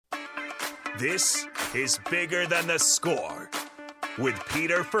This is Bigger Than the Score with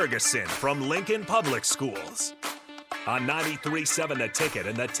Peter Ferguson from Lincoln Public Schools on 93.7 The Ticket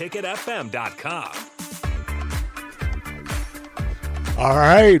and theticketfm.com. All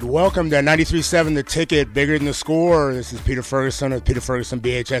right, welcome to 93.7 The Ticket, Bigger Than the Score. This is Peter Ferguson of Peter Ferguson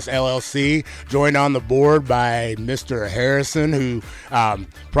BHS LLC, joined on the board by Mr. Harrison, who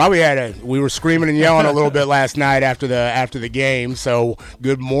we were screaming and yelling a little bit last night after the game. So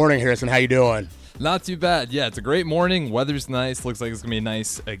good morning, Harrison. How you doing? Not too bad. Yeah, it's a great morning. Weather's nice. Looks like it's going to be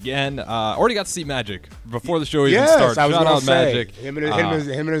nice again. Already got to see Magic before the show even starts. I was Shout out say, Magic. Him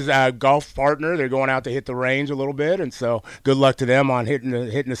and his golf partner, they're going out to hit the range a little bit, and so good luck to them on hitting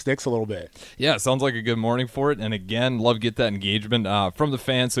the sticks a little bit. Yeah, sounds like a good morning for it. And again, love to get that engagement from the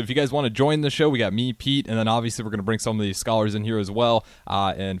fans. So if you guys want to join the show, we got me, Pete, and then obviously we're going to bring some of these scholars in here as well,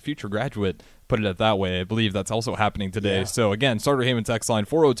 and future graduate. Put it that way. I believe that's also happening today. Yeah. So, again, Starter Heyman text line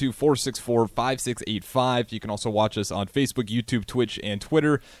 402-464-5685. You can also watch us on Facebook, YouTube, Twitch, and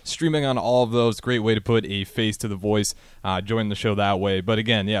Twitter. Streaming on all of those. Great way to put a face to the voice. Join the show that way. But,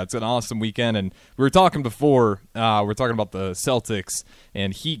 again, yeah, it's an awesome weekend. And we were talking before, we were talking about the Celtics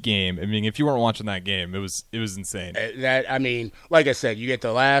and Heat game. I mean, if you weren't watching that game, it was insane. Like I said, you get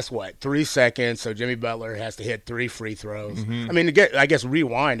the last, 3 seconds, so Jimmy Butler has to hit 3 free throws. Mm-hmm. I mean,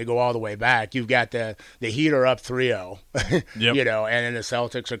 rewind to go all the way back. You've got the Heat are up 3-0, yep. and then the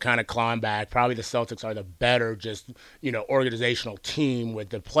Celtics are kind of clawing back. Probably the Celtics are the better organizational team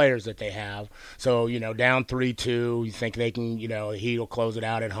with the players that they have. So, down 3-2, you think they can, the Heat will close it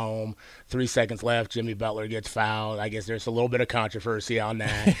out at home. 3 seconds left, Jimmy Butler gets fouled. I guess there's a little bit of controversy on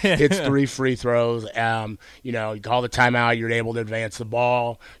that. Hits 3 free throws. You call the timeout, you're able to advance the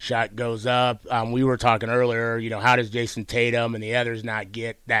ball. Shot goes up. We were talking earlier, how does Jason Tatum and the others not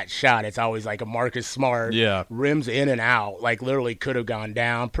get that shot? It's always like a Marcus Smart. Yeah. Rims in and out. Like, literally could have gone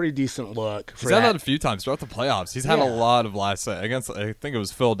down. Pretty decent look. He's had that a few times throughout the playoffs. He's had a lot of last against, I think it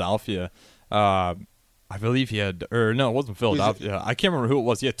was Philadelphia. I believe he had, or no, it wasn't Philadelphia. I can't remember who it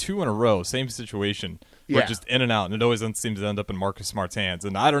was. He had 2 in a row, same situation. Where just in and out, and it always seems to end up in Marcus Smart's hands.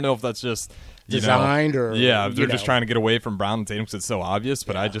 And I don't know if that's just designed or they're just trying to get away from Brown and Tatum because it's so obvious.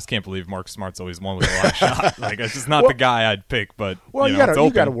 But I just can't believe Marcus Smart's always won with a last shot. Like, it's just not the guy I'd pick. But you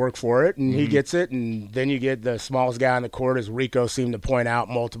got to work for it, and he gets it, and then you get the smallest guy on the court, as Rico seemed to point out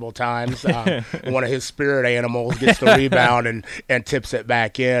multiple times. One of his spirit animals gets the rebound and tips it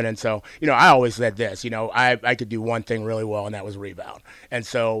back in. And so I always said this. I could do one thing really well, and that was rebound. And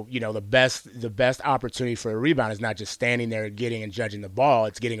so the best opportunity for a rebound is not just standing there getting and judging the ball.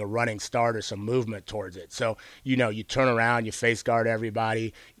 It's getting a running start or some movement towards it. So, you turn around, you face guard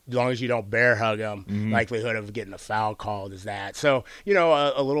everybody. As long as you don't bear hug them, likelihood of getting a foul called is that. So,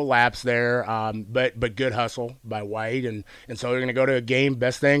 a little lapse there, but good hustle by White. And so we're going to go to a game,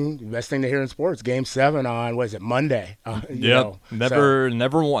 best thing to hear in sports, Game 7 on, Monday? Never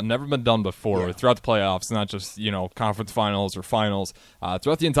been done before throughout the playoffs, not just, conference finals or finals.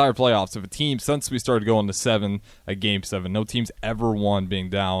 Throughout the entire playoffs, if a team, since we started going to Game 7, no team's ever won being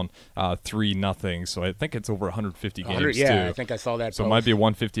down 3-0. So I think it's over 150 games, too. I think I saw that. So it might be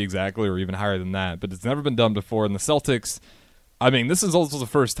 150 exactly, or even higher than that, but it's never been done before. And the Celtics, this is also the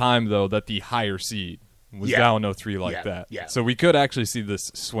first time, though, that the higher seed was down 0-3 like that. Yeah. So we could actually see this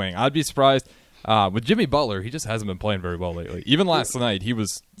swing. I'd be surprised. With Jimmy Butler, he just hasn't been playing very well lately. Even last night,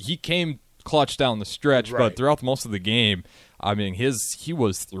 he came clutch down the stretch, but throughout most of the game, he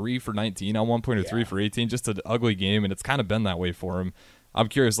was 3 for 19 on one point, or 3 for 18, just an ugly game, and it's kind of been that way for him. I'm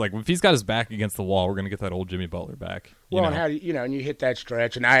curious, if he's got his back against the wall, we're going to get that old Jimmy Butler back. Well, and how and you hit that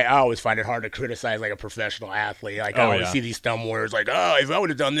stretch, and I always find it hard to criticize a professional athlete. I always see these dumb words if I would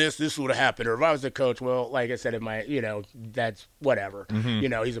have done this would have happened, or if I was the coach. Well, like I said, that's whatever.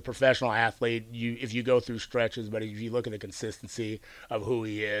 Mm-hmm. He's a professional athlete. If you go through stretches, but if you look at the consistency of who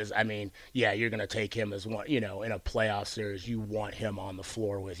he is, you're going to take him as one. In a playoff series, you want him on the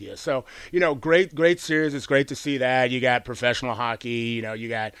floor with you. So, great series. It's great to see that. You got professional hockey. You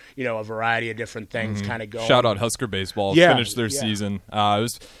got a variety of different things kind of going. Shout out Husker baseball. Finished their season. It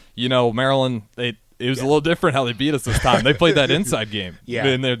was, Maryland. It was a little different how they beat us this time. They played that inside game.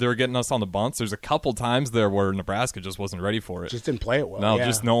 And they were getting us on the bunts. There's a couple times there where Nebraska just wasn't ready for it. Just didn't play it well. No,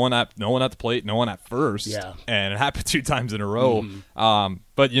 just no one at the plate, no one at first. Yeah. And it happened 2 times in a row.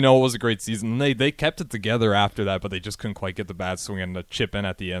 But it was a great season. They kept it together after that, but they just couldn't quite get the bat swing and the chip in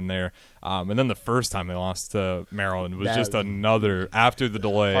at the end there. And then the first time they lost to Maryland was just another after the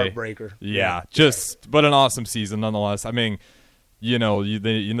delay heartbreaker. But an awesome season nonetheless.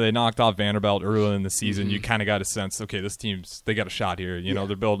 They knocked off Vanderbilt early in the season. You kind of got a sense, okay, this team's, they got a shot here.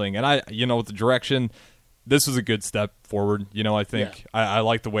 They're building. And with the direction, this was a good step forward. I think I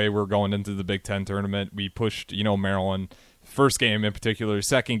like the way we're going into the Big Ten tournament. We pushed, Maryland. First game in particular,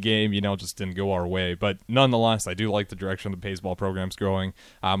 second game, just didn't go our way. But nonetheless, I do like the direction the baseball program's going.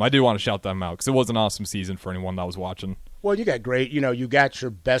 I do want to shout them out because it was an awesome season for anyone that was watching. Well, you got great, you got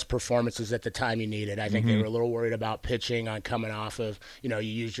your best performances at the time you needed. I think they were a little worried about pitching on coming off of, you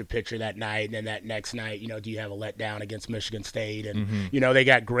used your pitcher that night, and then that next night, do you have a letdown against Michigan State? And, they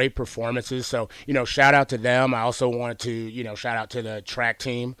got great performances. So, shout out to them. I also wanted to, shout out to the track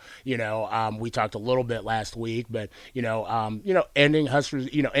team. We talked a little bit last week, but, ending Huskers,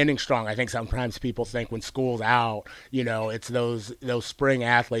 ending strong. I think sometimes people think when school's out, it's those spring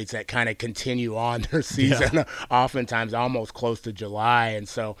athletes that kind of continue on their season oftentimes almost close to July. And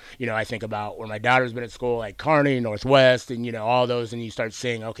so, I think about where my daughter's been at school, like Kearney, Northwest, and, all those, and you start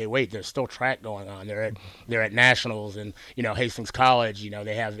seeing, okay, wait, there's still track going on. They're at nationals, and, Hastings College,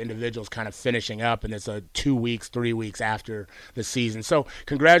 they have individuals kind of finishing up, and it's 3 weeks after the season. So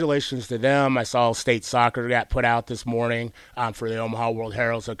congratulations to them. I saw state soccer got put out this morning for the Omaha World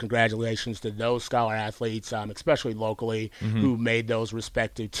Herald. So congratulations to those scholar athletes, especially locally, who made those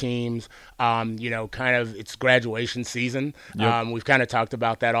respective teams. Kind of it's graduation season. Yep. We've kind of talked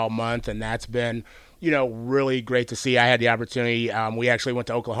about that all month, and that's been really great to see. I had the opportunity. We actually went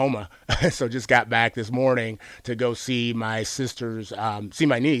to Oklahoma, so just got back this morning to go see my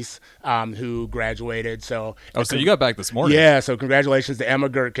my niece who graduated. So you got back this morning? Yeah. So congratulations to Emma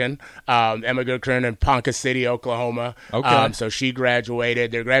Gherkin in Ponca City, Oklahoma. Okay. So she graduated.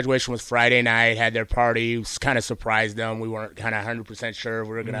 Their graduation was Friday night. Had their party. Kind of surprised them. We weren't kind of 100% sure if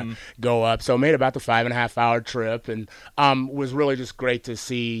we were gonna go up. So made about the 5.5 hour trip, and was really just great to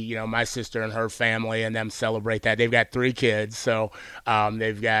see my sister and her family and them celebrate that. They've got 3 kids, so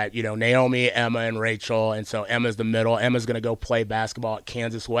they've got Naomi, Emma, and Rachel, and so Emma's the middle. Emma's going to go play basketball at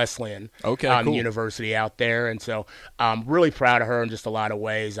Kansas Wesleyan cool. University out there, and so really proud of her in just a lot of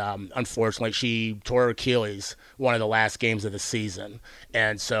ways. Unfortunately, she tore her Achilles one of the last games of the season,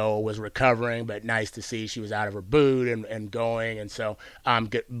 and so was recovering, but nice to see she was out of her boot and going, and so I'm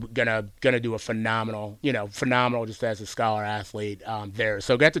gonna do a phenomenal just as a scholar athlete there.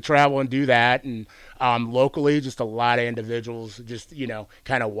 So got to travel and do that, and locally, just a lot of individuals just,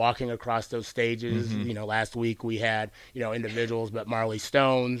 kind of walking across those stages. Last week we had, individuals, but Marley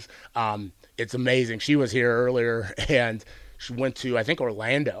Stones, it's amazing. She was here earlier, and she went to, I think,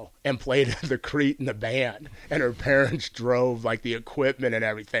 Orlando and played the Crete in the band, and her parents drove like the equipment and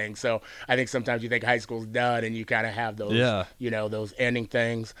everything. So I think sometimes you think high school's done, and you kind of have those, those ending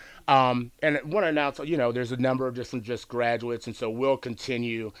things. And I want to announce, there's a number of different just graduates, and so we'll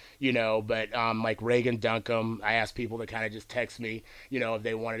continue, but like Reagan Duncombe, I asked people to kind of just text me, if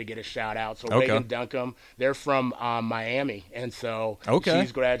they wanted to get a shout out. So Reagan Duncombe, they're from Miami, and so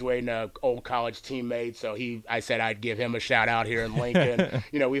she's graduating, an old college teammate. So I said I'd give him a shout out here in Lincoln.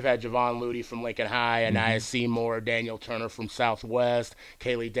 We've had Javon Luty from Lincoln High, Anaya Seymour, Daniel Turner from Southwest,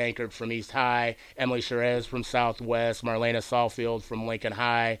 Kaylee Dankert from East High, Emily Sherez from Southwest, Marlena Sawfield from Lincoln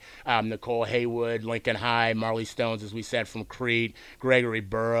High, Nicole Haywood, Lincoln High, Marley Stones, as we said, from Crete, Gregory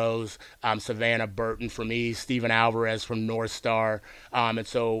Burrows, Savannah Burton from East, Stephen Alvarez from North Star, and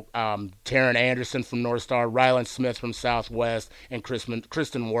so Taryn Anderson from North Star, Ryland Smith from Southwest, and Kristen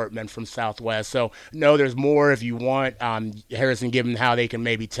Wortman from Southwest. So, no, there's more if you want. Harrison, give them how they can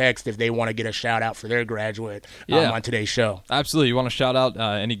maybe text if they want to get a shout out for their graduate on today's show. Absolutely. You want to shout out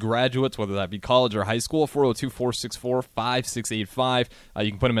any graduates, whether that be college or high school, 402-464-5685.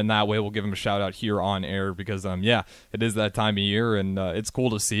 You can put them in that way. We'll give them a shout out here on air because, it is that time of year, and it's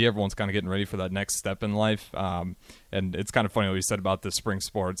cool to see. Everyone's kind of getting ready for that next step in life. And it's kind of funny what you said about the spring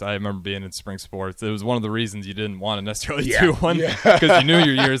sports. I remember being in spring sports. It was one of the reasons you didn't want to necessarily do one because you knew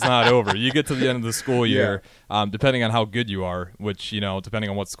your year's not over. You get to the end of the school year, depending on how good you are, which, depending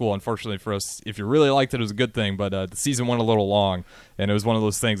on what school. Unfortunately for us, if you really liked it, it was a good thing. But the season went a little long, and it was one of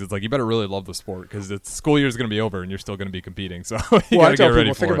those things. It's like you better really love the sport because the school year is going to be over, and you're still going to be competing. So you got to get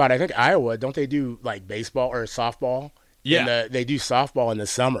ready for it. Think about it. I think Iowa, don't they do like baseball or softball? Yeah, they do softball in the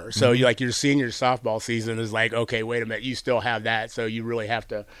summer. So your senior softball season is like, okay, wait a minute, you still have that. So you really have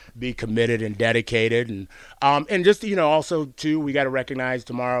to be committed and dedicated. And just, also, too, we got to recognize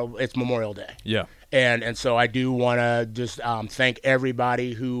tomorrow it's Memorial Day. Yeah. And so I do want to just thank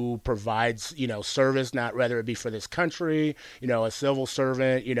everybody who provides, service, not whether it be for this country, a civil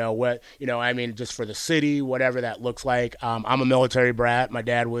servant, just for the city, whatever that looks like. I'm a military brat. My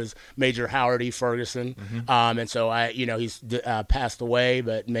dad was Major Howard E. Ferguson. And so he's passed away,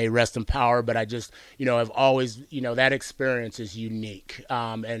 but may rest in power. But I just, have always, that experience is unique.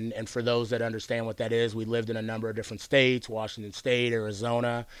 And for those that understand what that is, we lived in a number of different states, Washington State,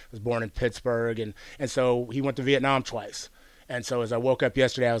 Arizona, was born in Pittsburgh, and And so he went to Vietnam twice. And so as I woke up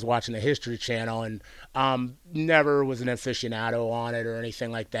yesterday, I was watching the History Channel, and never was an aficionado on it or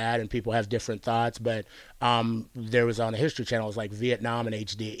anything like that. And people have different thoughts, but there was on the History Channel, it was like Vietnam in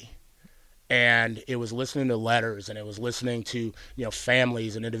HD. And it was listening to letters, and it was listening to,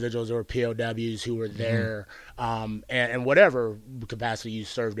 families and individuals who were POWs who were there, and whatever capacity you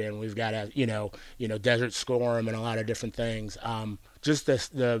served in. We've got Desert Storm and a lot of different things. Just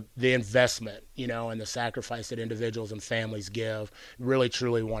the investment, and the sacrifice that individuals and families give. Really,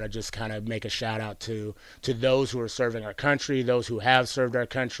 truly want to just kind of make a shout out to those who are serving our country, those who have served our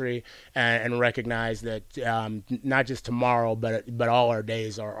country, and recognize that not just tomorrow, but all our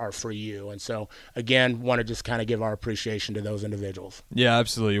days are for you. And so, again, want to just kind of give our appreciation to those individuals. Yeah,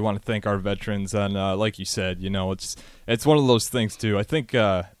 absolutely. You want to thank our veterans, and like you said, it's one of those things too. I think.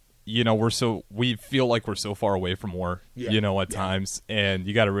 We feel like we're so far away from war, at times, and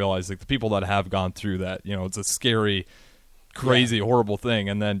you got to realize, like, the people that have gone through that, it's a scary, crazy, horrible thing.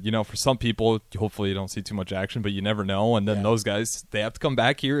 And then, for some people, hopefully you don't see too much action, but you never know. And then those guys, they have to come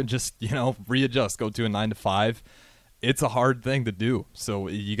back here and just, readjust, go to a 9 to 5. It's a hard thing to do. So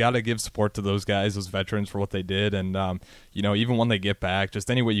you got to give support to those guys, those veterans, for what they did. And, even when they get back, just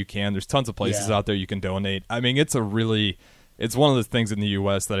any way you can, there's tons of places out there you can donate. I mean, it's one of the things in the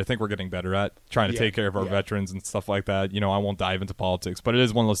U.S. that I think we're getting better at, trying to take care of our veterans and stuff like that. I won't dive into politics, but it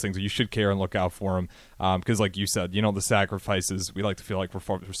is one of those things that you should care and look out for them, because like you said, the sacrifices, we like to feel like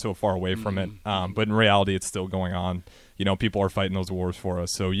we're so far away from it, but in reality, it's still going on. People are fighting those wars for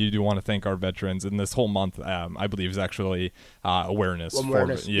us. So you do want to thank our veterans. And this whole month, I believe, is actually awareness.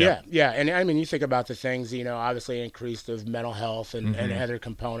 Yeah. And I mean, you think about the things, obviously increased of mental health and other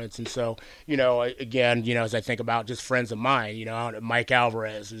components. And so, again, as I think about just friends of mine, Mike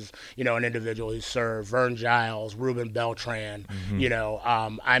Alvarez is, an individual who served, Vern Giles, Ruben Beltran.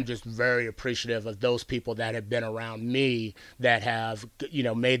 I'm just very appreciative of those people that have been around me that have,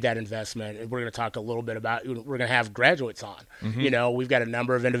 made that investment. And we're going to talk a little bit about, we're going to have graduates on. We've got a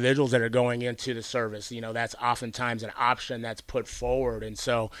number of individuals that are going into the service. That's oftentimes an option that's put forward. And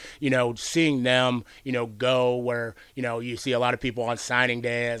so, seeing them, go where, you see a lot of people on signing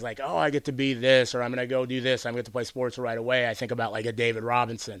day as like, oh, I get to be this, or I'm going to go do this, I'm going to play sports right away. I think about like a David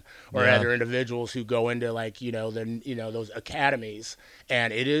Robinson or other individuals who go into like, those academies.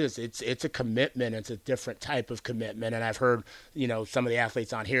 And it's a commitment. It's a different type of commitment. And I've heard, some of the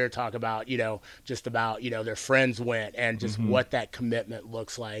athletes on here talk about, just about, their friends went and just what that commitment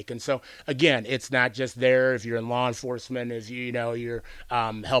looks like. And so, again, it's not just there if you're in law enforcement, if you're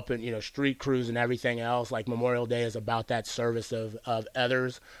helping, street crews and everything else. Like Memorial Day is about that service of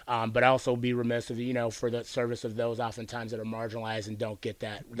others, but also be remiss of, for the service of those oftentimes that are marginalized and don't get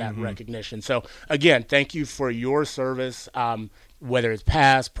that recognition. So, again, thank you for your service. Whether it's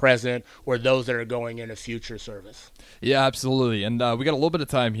past, present, or those that are going into future service. Yeah, absolutely. And we got a little bit of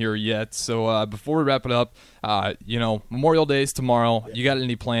time here yet. So before we wrap it up, Memorial Day is tomorrow. You got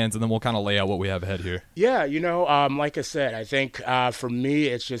any plans? And then we'll kind of lay out what we have ahead here. Yeah, like I said, I think for me,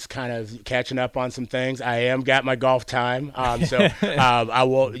 it's just kind of catching up on some things. I am got my golf time. So I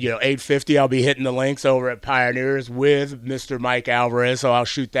will, 8:50, I'll be hitting the links over at Pioneers with Mr. Mike Alvarez. So I'll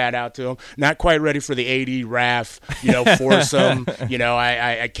shoot that out to him. Not quite ready for the 80 RAF, foursome.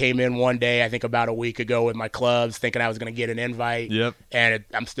 I came in one day, I think about a week ago with my clubs, thinking I was going to get an invite. Yep. And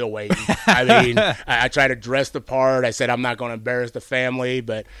I'm still waiting. I mean, I try to dress the part. I said I'm not going to embarrass the family,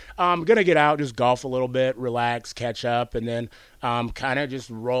 but I'm going to get out, just golf a little bit, relax, catch up, and then kind of just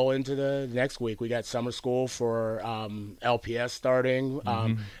roll into the next week. We got summer school for LPS starting.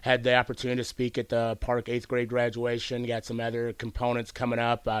 Had the opportunity to speak at the Park 8th grade graduation. Got some other components coming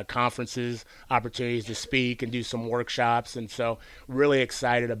up, conferences, opportunities to speak and do some workshops. And so really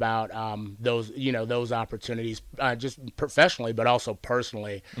excited about those opportunities, just professionally, but also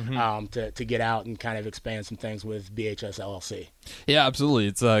personally, to get out and kind of expand some things with BHS LLC. Yeah, absolutely.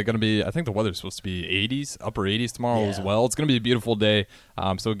 It's going to be, I think the weather's supposed to be 80s, upper 80s tomorrow as well. It's going to be a beautiful day.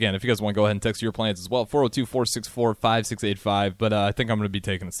 So again, if you guys want to go ahead and text your plans as well, 402-464-5685. But I think I'm going to be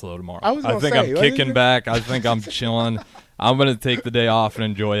taking it slow tomorrow. I think I'm kicking back. I think I'm chilling. I'm going to take the day off and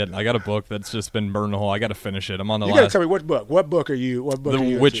enjoy it. I got a book that's just been burned a hole. I got to finish it. I'm on the last. You got to tell me which book. What book are you?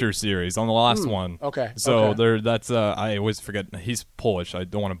 The Witcher series on the last one. Okay. So that's I always forget. He's Polish. I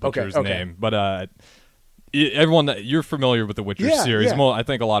don't want to butcher his name, but everyone that you're familiar with the Witcher series. Yeah. Well, I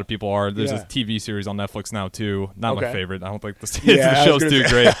think a lot of people are. There's a TV series on Netflix now too. Not my favorite. I don't think the show's too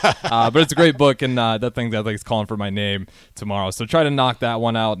great. But it's a great book, and that thing I think is calling for my name tomorrow. So try to knock that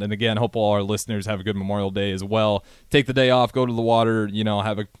one out. And again, hope all our listeners have a good Memorial Day as well. Take the day off, go to the water,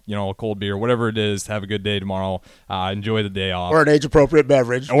 have a cold beer, whatever it is. Have a good day tomorrow. Enjoy the day off. Or an age-appropriate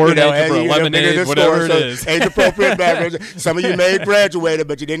beverage. Or an age-appropriate lemonade, whatever it is. Age-appropriate beverage. Some of you may have graduated,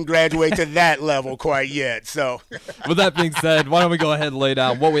 but you didn't graduate to that level quite yet. So, with that being said, why don't we go ahead and lay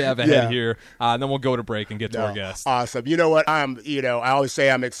down what we have ahead here, and then we'll go to break and get to our guest. Awesome. You know what? I always say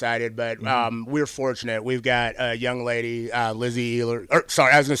I'm excited, but we're fortunate. We've got a young lady, Lizzie Ealer. I was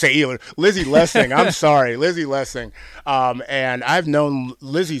going to say Ealer. Lizzie Lessing. I'm sorry, Lizzie Lessing. And I've known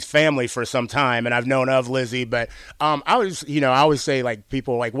Lizzie's family for some time, and I've known of Lizzie, but I always say, like,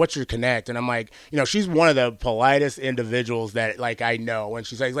 people, like, what's your connect? And I'm like, she's one of the politest individuals that, like, I know. And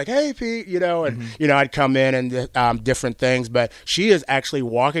she's like, hey, Pete, and, I'd come in and different things. But she is actually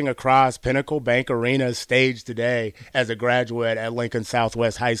walking across Pinnacle Bank Arena's stage today as a graduate at Lincoln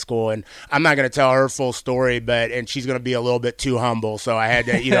Southwest High School. And I'm not going to tell her full story, and she's going to be a little bit too humble. So I had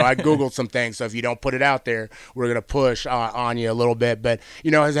to, I Googled some things. So if you don't put it out there, we're going to push on you a little bit. But,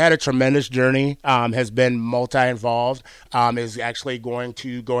 has had a tremendous journey, has been multi-involved, is actually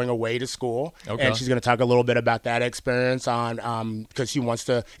going away to school. Okay. And she's going to talk a little bit about that experience because she wants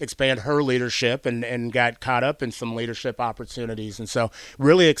to expand her leadership and got caught up in some leadership opportunities. And so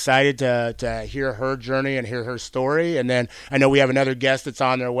really excited to hear her journey and hear her story. And then I know we have another guest that's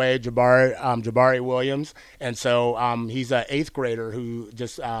on their way, Jabari Williams. And so he's an 8th grader who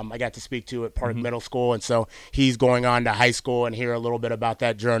just I got to speak to at Park Middle School. And so he's going on to high school and hear a little bit about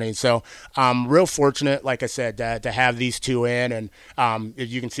that journey. So I'm real fortunate, like I said, to have these two in. And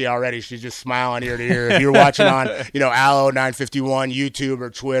as you can see already, she's just smiling ear to ear. If you're watching on, Allo 951, YouTube or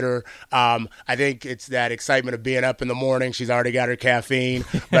Twitter, I think it's that excitement of being up in the morning. She's already got her caffeine.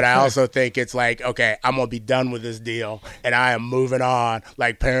 But I also think it's like, okay, I'm going to be done with this deal and I am moving on.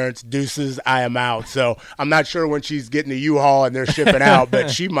 Like, parents, deuces, I am out. So I'm not sure when she's getting the U-Haul and they're shipping out, but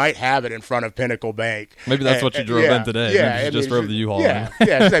she might have it in front of Pinnacle Bank. Maybe that's what you drove in today. Yeah, Maybe she just drove the U-Haul. Yeah.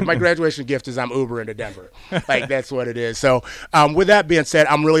 It's like my graduation gift is I'm Ubering to Denver. Like, that's what it is. So with that being said,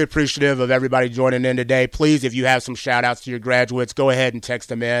 I'm really appreciative of everybody joining in today. Please, if you have some shout outs to your graduates, go ahead and text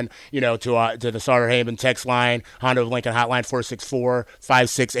them in, to the Sauter-Haven text line, Honda of Lincoln hotline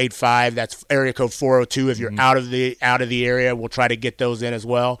 464-5685. That's area code 402. If you're out of the area, we'll try to get those in as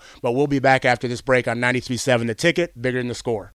well. But we'll be back after this break on 93.7 The Ticket, Bigger Than the Score.